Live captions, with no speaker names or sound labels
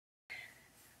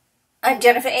I'm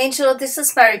Jennifer Angel. This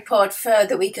is my report for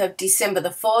the week of December the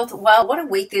 4th. Wow, what a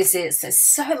week this is. There's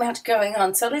so much going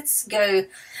on. So let's go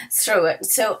through it.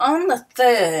 So on the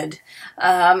 3rd,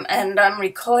 and I'm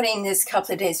recording this a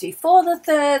couple of days before the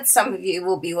 3rd. Some of you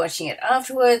will be watching it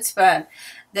afterwards, but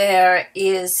there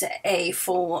is a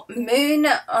full moon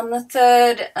on the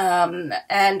 3rd,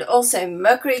 and also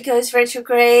Mercury goes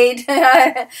retrograde.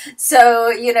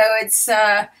 So, it's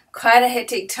quite a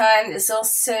hectic time. There's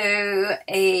also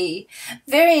a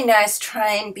very nice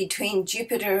trine between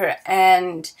Jupiter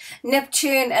and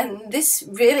Neptune, and this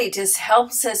really just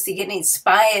helps us to get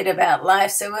inspired about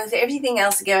life. So with everything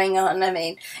else going on, I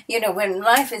mean, when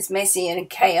life is messy and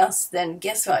chaos, then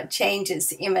guess what? Change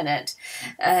is imminent.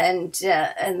 And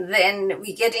then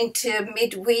we get into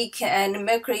midweek, and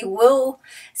Mercury will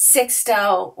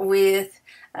sextile with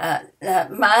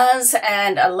Mars,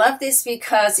 and I love this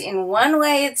because in one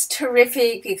way it's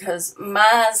terrific because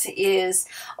Mars is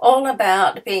all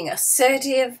about being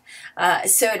assertive,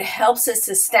 so it helps us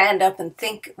to stand up and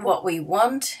think what we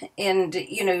want and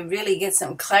really get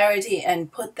some clarity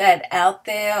and put that out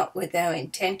there with our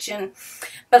intention.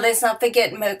 But let's not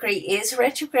forget Mercury is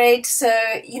retrograde, so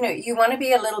you want to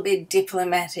be a little bit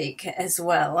diplomatic as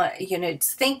well.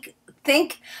 Think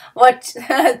think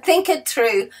it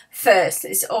through first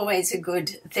is always a good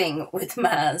thing with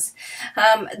Mars.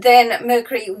 Then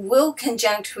Mercury will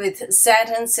conjunct with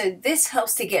Saturn, so this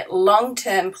helps to get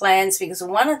long-term plans, because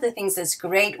one of the things that's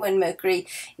great when Mercury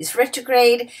is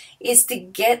retrograde is to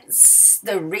get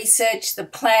the research, the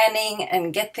planning,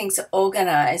 and get things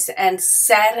organized, and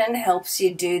Saturn helps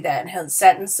you do that.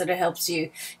 Saturn sort of helps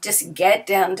you just get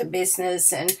down to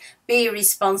business and be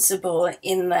responsible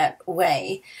in that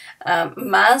way.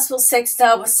 Mars will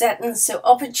sextile with Saturn, so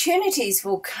opportunities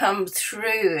will come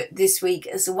through this week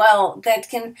as well that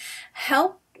can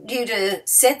help you to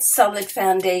set solid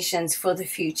foundations for the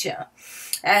future.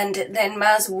 And then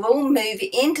Mars will move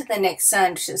into the next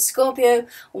sign, which is Scorpio,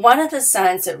 one of the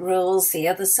signs that rules, the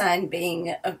other sign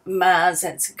being Mars.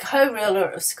 It's co-ruler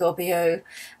of Scorpio,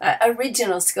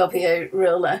 original Scorpio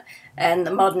ruler, and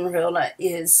the modern ruler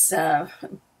is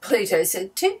Pluto. So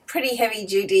two pretty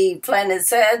heavy-duty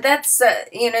planets. That's,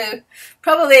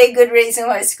 probably a good reason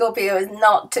why Scorpio is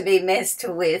not to be messed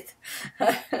with.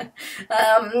 And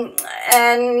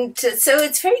so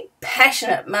it's very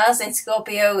passionate. Mars in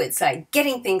Scorpio, it's like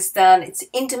getting things done. It's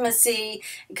intimacy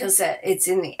because it's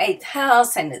in the 8th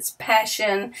house, and it's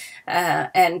passion.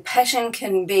 And passion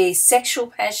can be sexual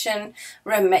passion,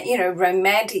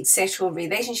 romantic sexual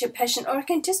relationship passion, or it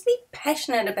can just be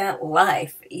passionate about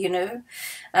life,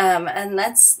 and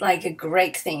that's like a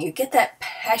great thing. You get that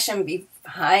passion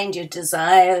behind your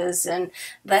desires, and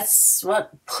that's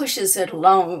what pushes it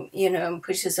along, and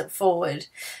pushes it forward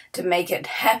to make it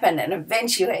happen and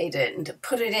eventuate it and to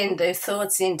put it into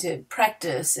thoughts, into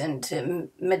practice, and to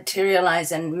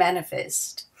materialize and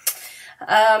manifest.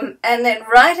 And then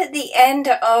right at the end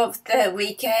of the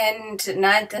weekend,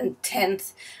 9th and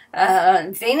 10th,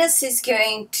 Venus is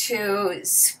going to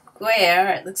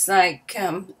square, it looks like,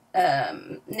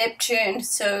 Neptune,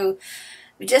 so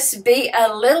just be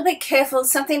a little bit careful. If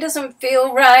something doesn't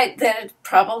feel right, then it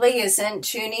probably isn't.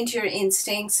 Tune into your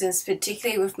instincts, as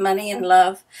particularly with money and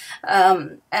love,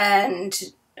 and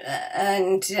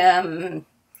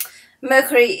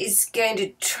Mercury is going to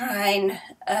trine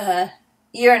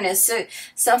Uranus, so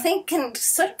something can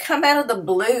sort of come out of the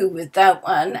blue with that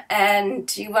one,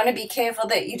 and you want to be careful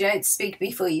that you don't speak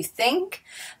before you think,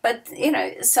 but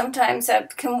sometimes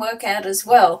that can work out as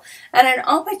well. And an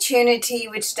opportunity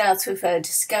which starts with a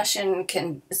discussion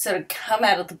can sort of come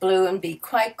out of the blue and be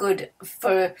quite good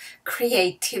for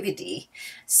creativity.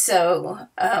 So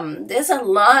there's a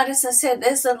lot, as I said,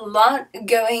 there's a lot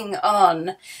going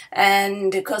on,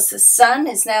 and of course the Sun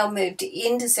is now moved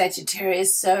into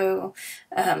Sagittarius, so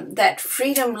that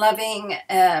freedom-loving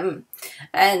and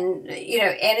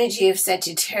energy of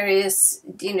Sagittarius,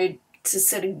 to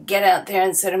sort of get out there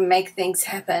and sort of make things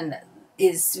happen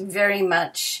is very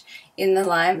much in the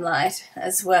limelight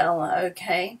as well,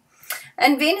 okay?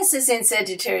 And Venus is in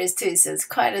Sagittarius too, so it's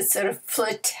quite a sort of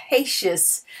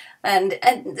flirtatious, and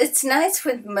it's nice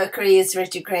with Mercury is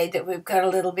retrograde that we've got a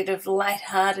little bit of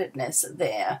lightheartedness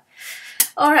there.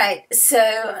 All right,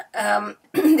 so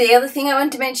the other thing I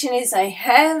want to mention is I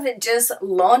have just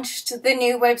launched the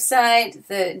new website,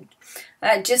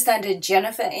 just under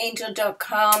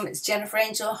jenniferangel.com. It's Jennifer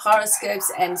Angel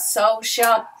Horoscopes and Soul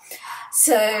Shop.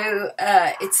 So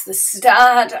it's the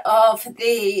start of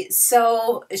the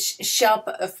Soul Shop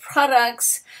of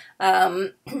products.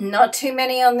 Not too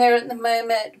many on there at the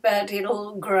moment, but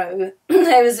it'll grow.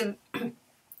 There was a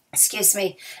excuse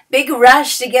me, big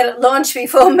rush to get it launched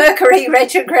before Mercury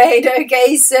retrograde.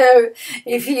 Okay, so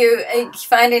if you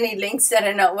find any links that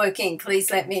are not working, please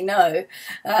let me know.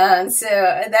 So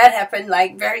that happened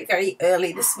like very, very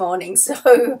early this morning.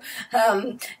 So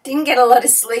didn't get a lot of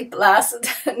sleep last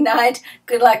night.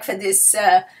 Good luck for this.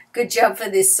 Good job for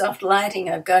this soft lighting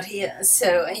I've got here.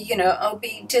 So, I'll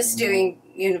be just doing,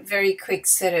 very quick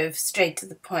sort of straight to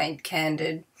the point,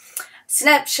 candid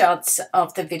snapshots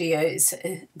of the videos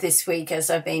this week, as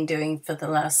I've been doing for the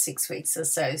last 6 weeks or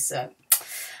so. So,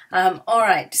 all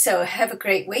right. So have a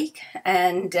great week,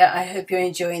 and I hope you're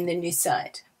enjoying the new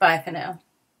site. Bye for now.